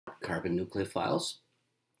carbon nucleophiles.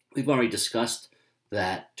 We've already discussed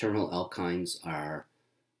that terminal alkynes are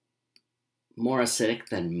more acidic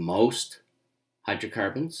than most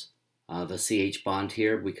hydrocarbons. The CH bond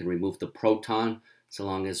here, we can remove the proton so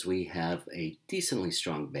long as we have a decently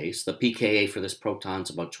strong base. The pKa for this proton is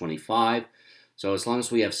about 25. So as long as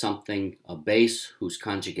we have something, a base whose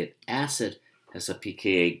conjugate acid has a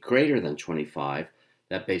pKa greater than 25,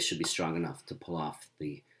 that base should be strong enough to pull off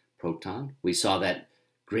the proton. We saw that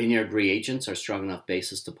Grignard reagents are strong enough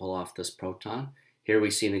bases to pull off this proton. Here we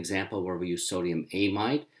see an example where we use sodium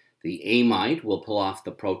amide. The amide will pull off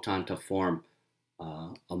the proton to form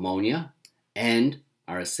ammonia and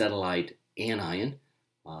our acetylide anion.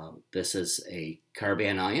 This is a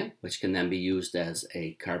carbanion, which can then be used as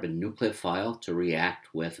a carbon nucleophile to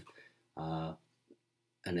react with an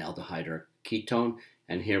aldehyde or ketone.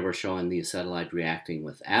 And here we're showing the acetylide reacting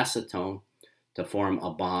with acetone to form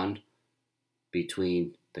a bond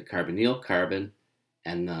between the carbonyl carbon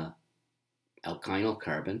and the alkynyl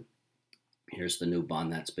carbon. Here's the new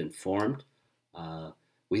bond that's been formed.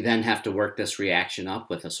 We then have to work this reaction up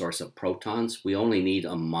with a source of protons. We only need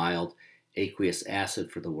a mild aqueous acid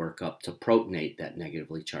for the workup to protonate that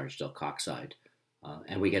negatively charged alkoxide.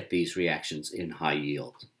 And we get these reactions in high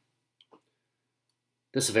yield.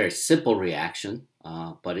 This is a very simple reaction,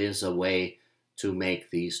 but is a way to make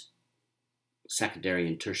these secondary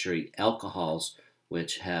and tertiary alcohols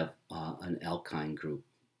which have an alkyne group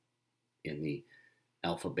in the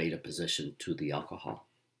alpha-beta position to the alcohol.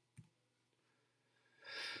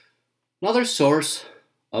 Another source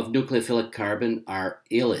of nucleophilic carbon are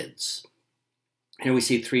ylids. Here we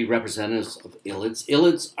see three representatives of ylids.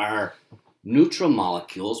 Ylids are neutral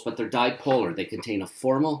molecules, but they're dipolar. They contain a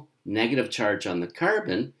formal negative charge on the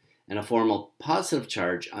carbon and a formal positive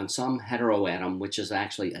charge on some heteroatom which is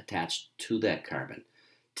actually attached to that carbon.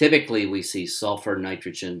 Typically, we see sulfur,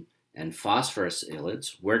 nitrogen, and phosphorus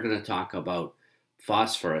ylids. We're going to talk about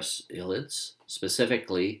phosphorus ylids.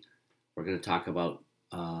 Specifically, we're going to talk about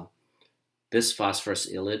this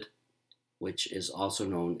phosphorus ylid, which is also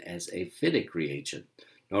known as a Wittig reagent.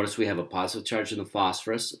 Notice we have a positive charge on the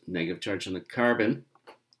phosphorus, negative charge on the carbon.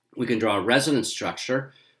 We can draw a resonance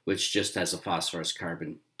structure, which just has a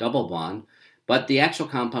phosphorus-carbon double bond, but the actual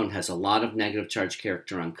compound has a lot of negative charge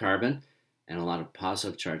character on carbon and a lot of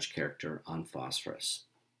positive charge character on phosphorus.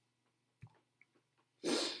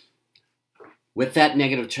 With that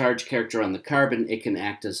negative charge character on the carbon, it can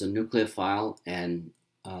act as a nucleophile, and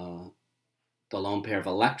the lone pair of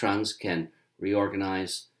electrons can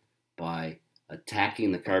reorganize by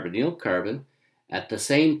attacking the carbonyl carbon. At the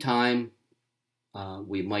same time,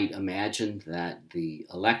 we might imagine that the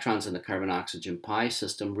electrons in the carbon-oxygen pi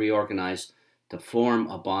system reorganize to form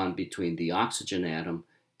a bond between the oxygen atom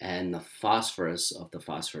and the phosphorus of the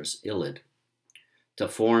phosphorus ylid to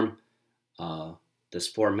form this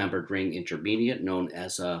four-membered ring intermediate known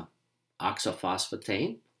as a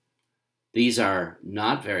oxaphosphatane. These are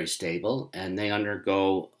not very stable, and they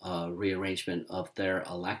undergo rearrangement of their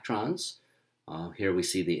electrons. Here we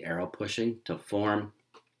see the arrow pushing to form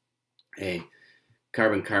a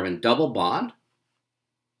carbon-carbon double bond,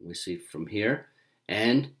 we see from here,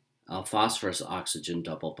 and a phosphorus-oxygen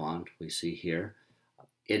double bond, we see here.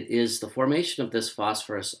 It is the formation of this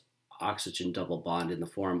phosphorus-oxygen double bond in the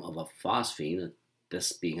form of a phosphine,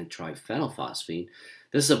 this being a triphenylphosphine.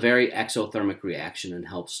 This is a very exothermic reaction and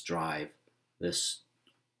helps drive this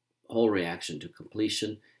whole reaction to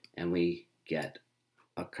completion, and we get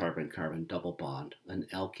a carbon-carbon double bond, an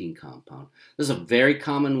alkene compound. This is a very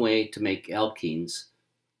common way to make alkenes,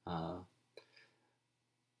 but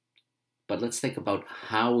let's think about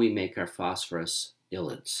how we make our phosphorus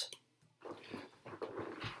ylids.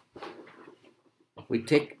 We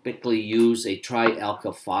typically use a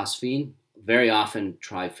trialkylphosphine, very often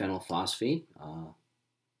triphenylphosphine.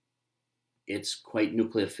 It's quite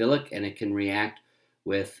nucleophilic, and it can react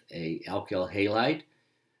with an alkyl halide.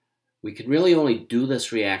 We can really only do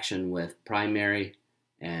this reaction with primary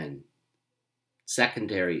and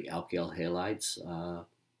secondary alkyl halides.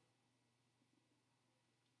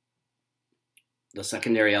 The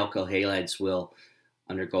secondary alkyl halides will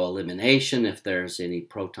undergo elimination if there's any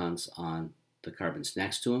protons on the carbons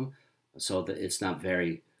next to them, so that it's not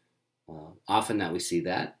very often that we see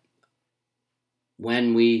that.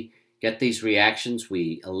 When we get these reactions,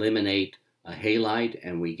 we eliminate a halide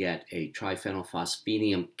and we get a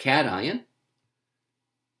triphenylphosphenium cation.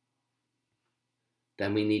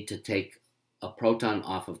 Then we need to take a proton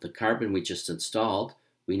off of the carbon we just installed.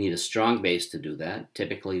 We need a strong base to do that.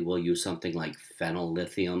 Typically, we'll use something like phenyl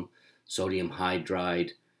lithium, sodium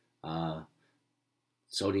hydride,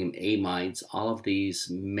 sodium amides, all of these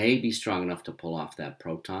may be strong enough to pull off that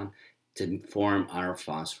proton to form our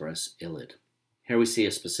phosphorus ylide. Here we see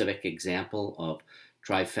a specific example of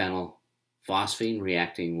triphenylphosphine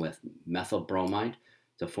reacting with methyl bromide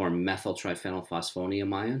to form methyl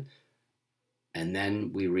triphenylphosphonium ion. And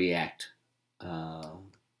then we react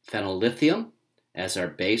phenyllithium as our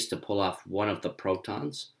base to pull off one of the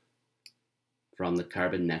protons from the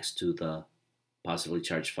carbon next to the positively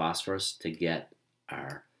charged phosphorus to get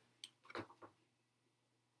our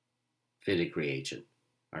Wittig reagent,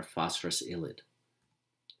 our phosphorus ylide.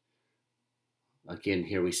 Again,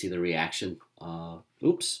 here we see the reaction.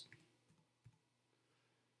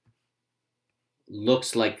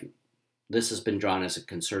 Looks like this has been drawn as a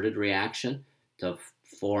concerted reaction to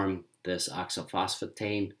form this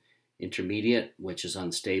oxophosphate intermediate, which is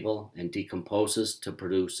unstable and decomposes to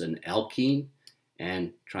produce an alkene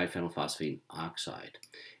and triphenylphosphine oxide.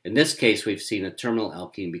 In this case, we've seen a terminal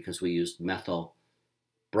alkene because we used methyl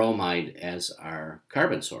bromide as our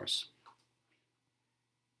carbon source.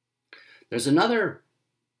 There's another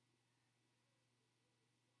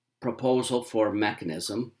proposal for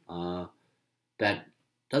mechanism that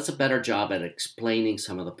does a better job at explaining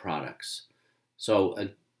some of the products. So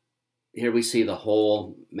here we see the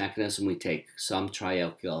whole mechanism. We take some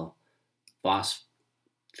trialkyl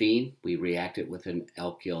phosphine, we react it with an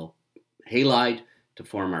alkyl halide to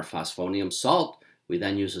form our phosphonium salt. We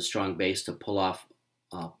then use a strong base to pull off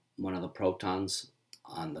one of the protons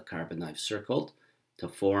on the carbon I've circled to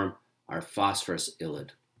form our phosphorus ylide.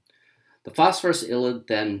 The phosphorus ylide,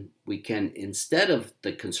 then we can, instead of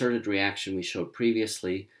the concerted reaction we showed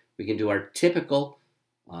previously, we can do our typical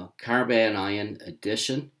carbanion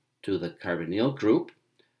addition to the carbonyl group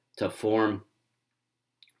to form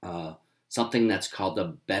something that's called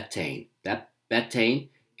a betaine. That betaine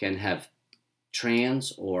can have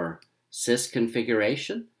trans or cis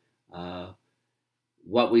configuration.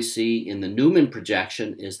 What we see in the Newman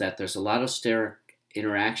projection is that there's a lot of steric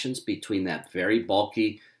interactions between that very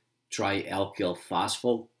bulky trialkyl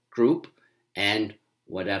phospho group and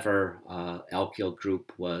whatever alkyl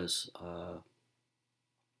group was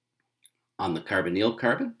on the carbonyl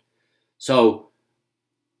carbon. So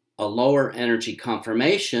a lower energy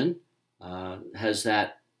conformation has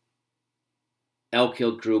that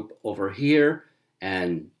alkyl group over here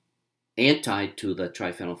and anti to the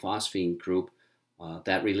triphenylphosphine group.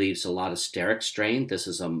 That relieves a lot of steric strain. This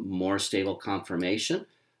is a more stable conformation,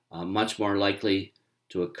 much more likely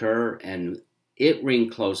to occur, and it ring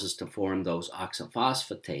closes to form those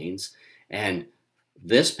oxophosphatanes. And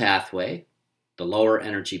this pathway, the lower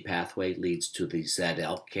energy pathway, leads to the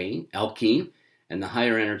Z-alkene, and the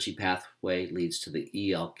higher energy pathway leads to the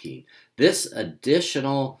E-alkene. This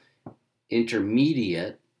additional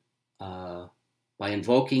intermediate, by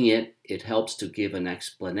invoking it, it helps to give an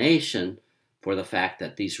explanation for the fact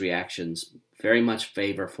that these reactions very much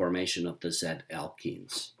favor formation of the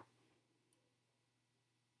Z-alkenes.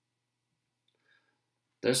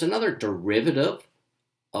 There's another derivative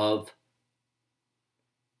of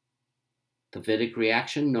the Wittig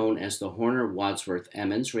reaction known as the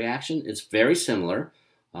Horner-Wadsworth-Emmons reaction. It's very similar.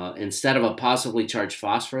 Instead of a positively charged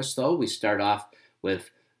phosphorus, though, we start off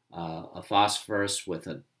with a phosphorus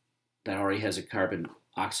that already has a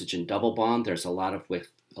carbon-oxygen double bond. There's a lot of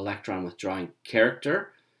electron withdrawing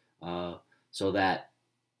character, so that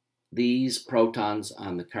these protons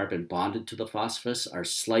on the carbon bonded to the phosphorus are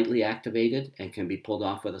slightly activated and can be pulled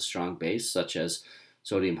off with a strong base, such as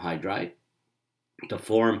sodium hydride, to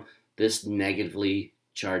form this negatively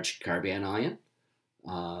charged carbanion.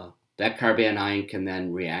 That carbanion can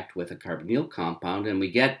then react with a carbonyl compound, and we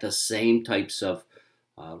get the same types of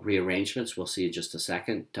rearrangements, we'll see in just a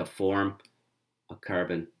second, to form a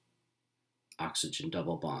carbon-oxygen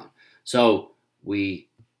double bond. So we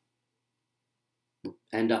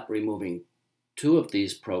end up removing two of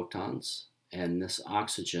these protons and this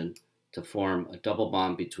oxygen to form a double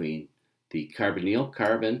bond between the carbonyl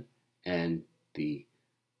carbon and the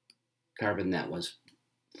carbon that was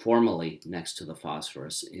formerly next to the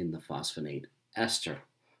phosphorus in the phosphonate ester.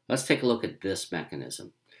 Let's take a look at this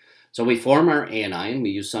mechanism. So we form our anion.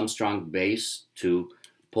 We use some strong base to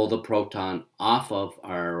pull the proton off of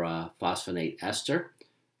our phosphonate ester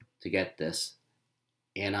to get this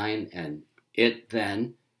anion, and it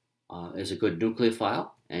then is a good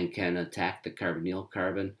nucleophile and can attack the carbonyl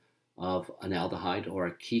carbon of an aldehyde or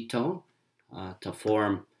a ketone to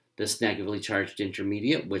form this negatively charged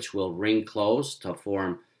intermediate, which will ring close to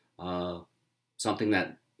form something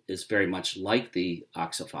that is very much like the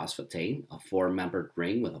oxophosphate, a four-membered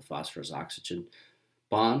ring with a phosphorus-oxygen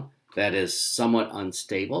bond that is somewhat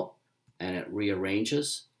unstable, and it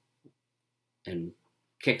rearranges and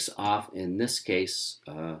kicks off, in this case,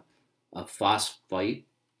 a phosphate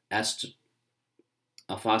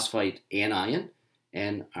anion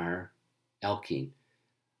and our alkene.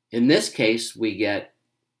 In this case, we get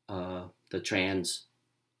the trans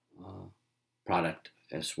product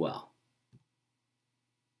as well.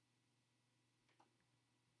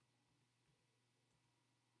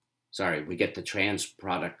 Sorry, we get the trans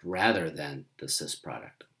product rather than the cis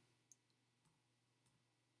product.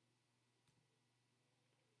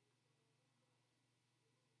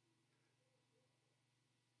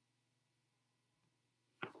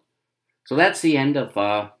 So that's the end of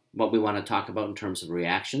what we want to talk about in terms of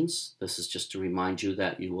reactions. This is just to remind you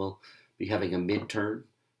that you will be having a midterm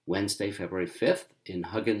Wednesday, February 5th in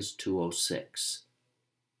Huggins 206.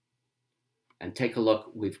 And take a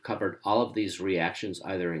look, we've covered all of these reactions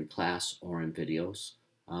either in class or in videos.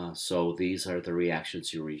 So these are the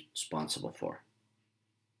reactions you're responsible for.